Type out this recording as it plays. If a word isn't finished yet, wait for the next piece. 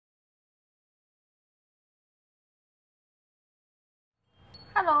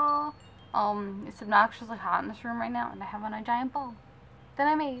Hello. It's obnoxiously hot in this room right now, and I have on a giant ball that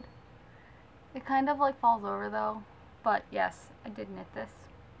I made. It kind of like falls over though, but yes, I did knit this.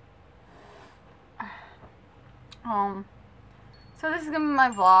 Um, so this is gonna be my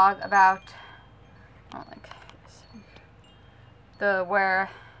vlog about, where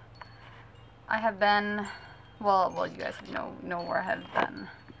I have been. Well, you guys know where I have been.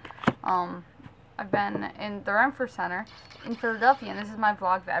 I've been in the Renfrew Center in Philadelphia, and this is my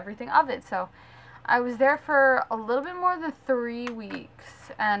vlog of everything of it. So, I was there for a little bit more than 3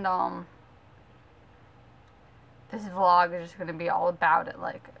 weeks, and this vlog is just gonna be all about it.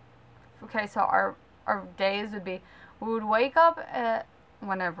 Like, okay, so our days would be, we would wake up at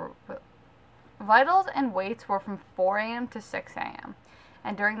whenever. Vitals and weights were from 4 a.m. to 6 a.m.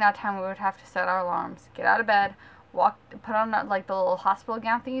 And during that time, we would have to set our alarms, get out of bed, put on like the little hospital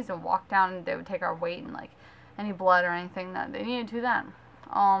gown thingies, and walk down. And they would take our weight and like any blood or anything that they needed to.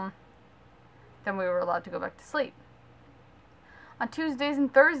 Then we were allowed to go back to sleep. On Tuesdays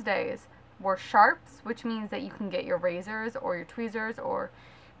and Thursdays were sharps, which means that you can get your razors or your tweezers or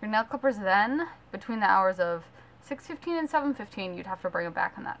your nail clippers. Then between the hours of 6:15 and 7:15, you'd have to bring it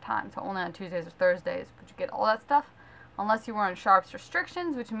back on that time. So only on Tuesdays or Thursdays would you get all that stuff, unless you were on sharps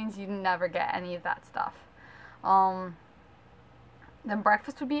restrictions, which means you never get any of that stuff. Then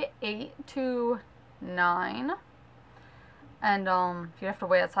breakfast would be 8 to 9, and you'd have to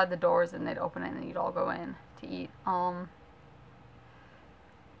wait outside the doors, and they'd open it, and then you'd all go in to eat.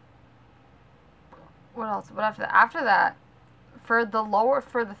 What else? But after that, for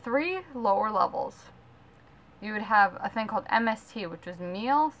the 3 lower levels, you would have a thing called MST, which was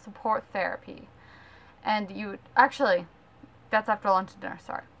Meal Support Therapy. And actually, that's after lunch and dinner,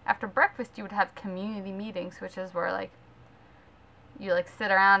 sorry. After breakfast, you would have community meetings, which is where, like, you, like,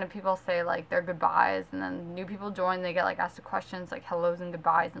 sit around and people say, like, their goodbyes, and then new people join, they get, like, asked questions, like, hellos and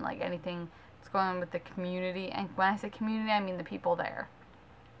goodbyes, and, like, anything that's going on with the community. And when I say community, I mean the people there.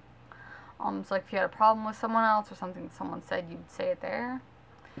 So, like, if you had a problem with someone else or something that someone said, you'd say it there.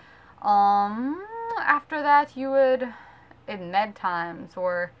 After that, you would, in med times,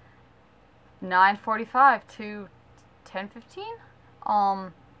 or 9:45 to 10:15.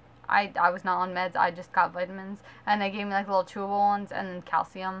 I was not on meds. I just got vitamins, and they gave me like little chewable ones, and then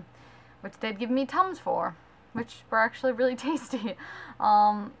calcium, which they'd give me Tums for, which were actually really tasty.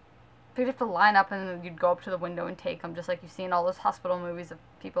 You'd have to line up, and then you'd go up to the window and take them, just like you see in all those hospital movies of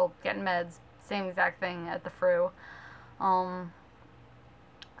people getting meds. Same exact thing at the Frew.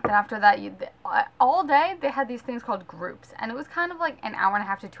 Then after that, all day, they had these things called groups. And it was kind of like an hour and a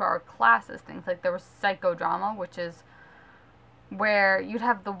half to 2 hour classes. Things like there was psychodrama, which is where you'd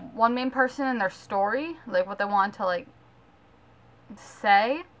have the one main person and their story, like what they want to like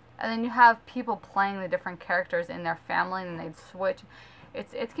say. And then you have people playing the different characters in their family, and then they'd switch.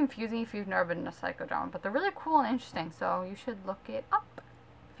 It's confusing if you've never been in a psychodrama, but they're really cool and interesting, so you should look it up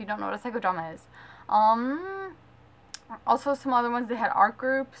if you don't know what a psychodrama is. Also, some other ones, they had art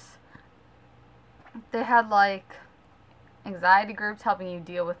groups. They had, like, anxiety groups helping you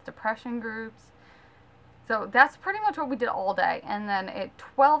deal with depression groups. So that's pretty much what we did all day. And then at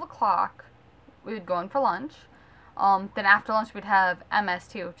 12 o'clock, we would go in for lunch. Then after lunch, we'd have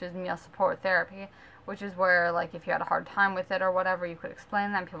MST, which is Meal Support Therapy, which is where, like, if you had a hard time with it or whatever, you could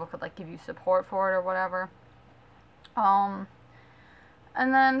explain that, and people could, like, give you support for it or whatever.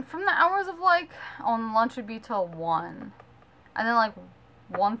 And then from the hours of, like, lunch would be till 1. And then, like,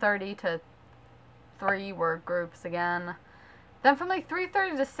 1:30 to 3 were groups again. Then from, like,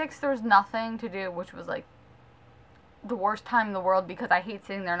 3:30 to 6, there was nothing to do, which was, like, the worst time in the world because I hate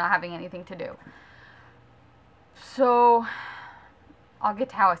sitting there not having anything to do. So, I'll get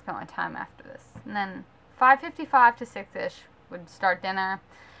to how I spent my time after this. And then 5:55 to 6-ish would start dinner.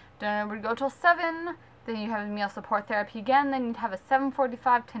 Dinner would go till 7. Then you have meal support therapy again. Then you'd have a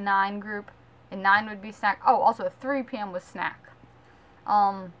 7:45 to 9 group. And 9 would be snack. Oh, also at 3 p.m. was snack.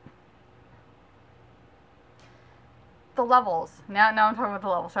 The levels. Now I'm talking about the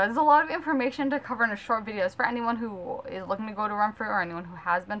levels. So there's a lot of information to cover in a short video. It's for anyone who is looking to go to Renfrew or anyone who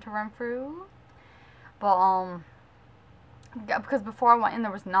has been to Renfrew. But, yeah, because before I went in,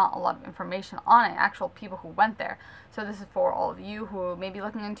 there was not a lot of information on it, actual people who went there. So this is for all of you who may be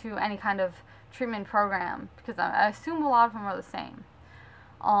looking into any kind of treatment program, because I assume a lot of them are the same.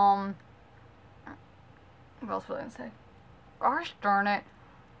 What else was I going to say? Gosh darn it.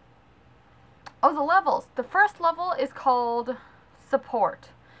 Oh, the levels. The first level is called support,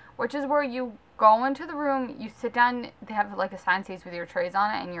 which is where you go into the room, you sit down, they have like assigned seats with your trays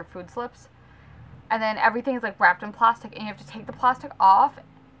on it and your food slips. And then everything is like wrapped in plastic, and you have to take the plastic off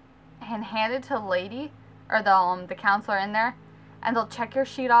and hand it to the lady or the counselor in there, and they'll check your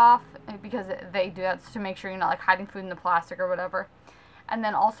sheet off because they do that to make sure you're not like hiding food in the plastic or whatever. And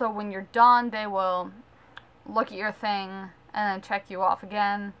then also when you're done, they will look at your thing and then check you off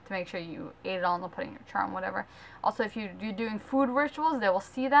again to make sure you ate it all and they'll put it in your charm, whatever. Also, if you're doing food rituals, they will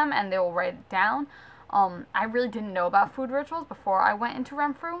see them and they will write it down. I really didn't know about food rituals before I went into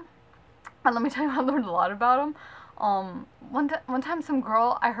Renfrew. And let me tell you, I learned a lot about them. One time some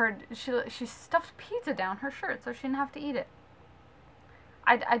girl, I heard, she stuffed pizza down her shirt so she didn't have to eat it.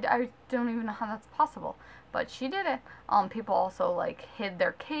 I don't even know how that's possible, but she did it. People also like hid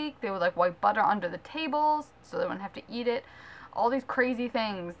their cake. They would like wipe butter under the tables so they wouldn't have to eat it. All these crazy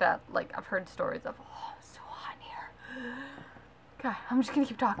things that like I've heard stories of. Oh, it's so hot in here. God, I'm just gonna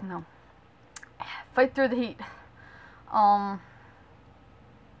keep talking though. Fight through the heat.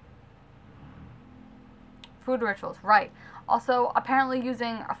 Food rituals, right. Also, apparently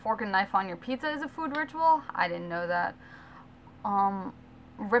using a fork and knife on your pizza is a food ritual. I didn't know that.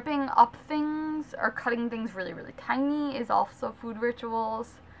 Ripping up things or cutting things really, really tiny is also food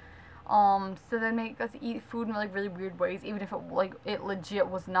rituals. So they make us eat food in like really weird ways, even if it legit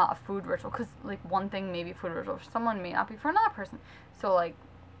was not a food ritual. Because like one thing may be food ritual for someone, may not be for another person. So like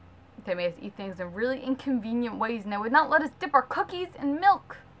they made us eat things in really inconvenient ways, and they would not let us dip our cookies in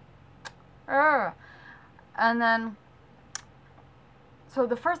milk. And then, so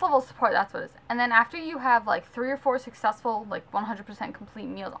the first level of support, that's what it is. And then after you have like 3 or 4 successful, like 100% complete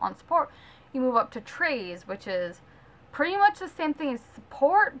meals on support, you move up to trays, which is pretty much the same thing as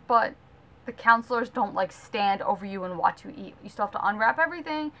support, but the counselors don't like stand over you and watch you eat. You still have to unwrap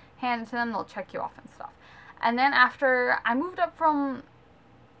everything, hand it to them, they'll check you off and stuff. And then after I moved up from,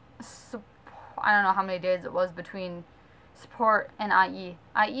 I don't know how many days it was between support and IE.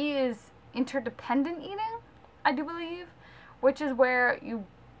 IE is interdependent eating, I do believe, which is where you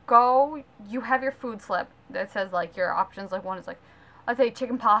go, you have your food slip that says like your options, like one is like, let's say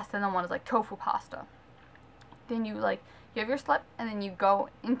chicken pasta, and then one is like tofu pasta. Then you have your slip, and then you go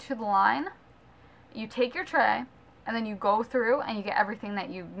into the line, you take your tray, and then you go through and you get everything that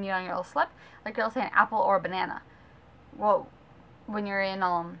you need on your little slip, like it'll say an apple or a banana. Well, when you're in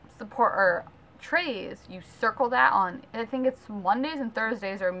support or trays, you circle that on, I think it's Mondays and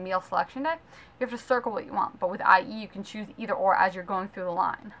Thursdays or meal selection day. You have to circle what you want, but with IE you can choose either or as you're going through the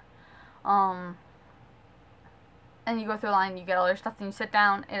line. And you go through the line, you get all your stuff, then you sit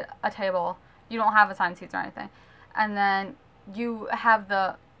down at a table. You don't have assigned seats or anything. And then you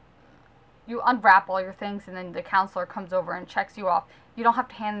unwrap all your things, and then the counselor comes over and checks you off. You don't have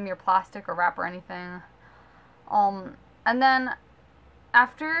to hand them your plastic or wrap or anything. And then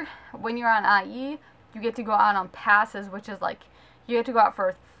after, when you're on IE, you get to go out on passes, which is like, you get to go out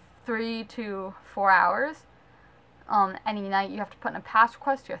for 3 to 4 hours. Any night you have to put in a pass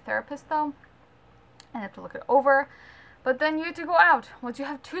request to your therapist though, and you have to look it over. But then you get to go out once you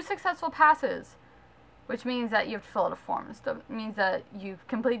have 2 successful passes, which means that you have to fill out a form. So it means that you've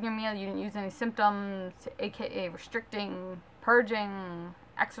completed your meal, you didn't use any symptoms, aka restricting, purging,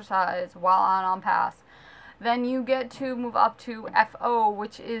 exercise while on pass. Then you get to move up to FO,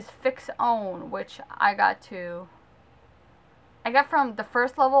 which is fix own, which I got from the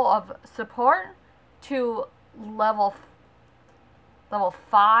first level of support to level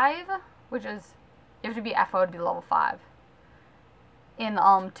 5, which is, you have to be FO to be level 5 in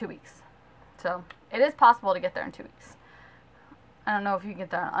 2 weeks. So it is possible to get there in 2 weeks. I don't know if you can get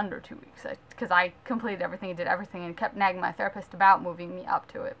there in under 2 weeks, because I completed everything and did everything and kept nagging my therapist about moving me up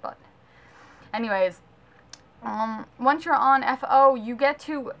to it. But anyways, once you're on FO, you get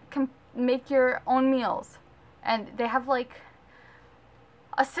to make your own meals. And they have like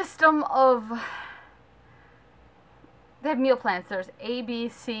a system of, they have meal plans. There's A, B,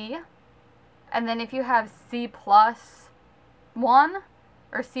 C. And then if you have C+1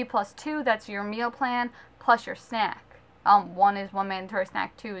 or C+2, that's your meal plan plus your snack. 1 is 1 mandatory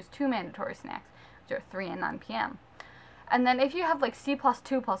snack, 2 is 2 mandatory snacks, which are 3 and 9 p.m. And then if you have like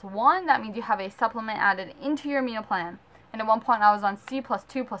C+2+1, that means you have a supplement added into your meal plan. And at one point I was on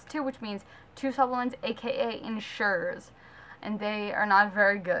C+2+2, which means 2 supplements, aka Ensures. And they are not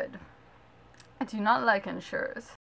very good. I do not like Ensures.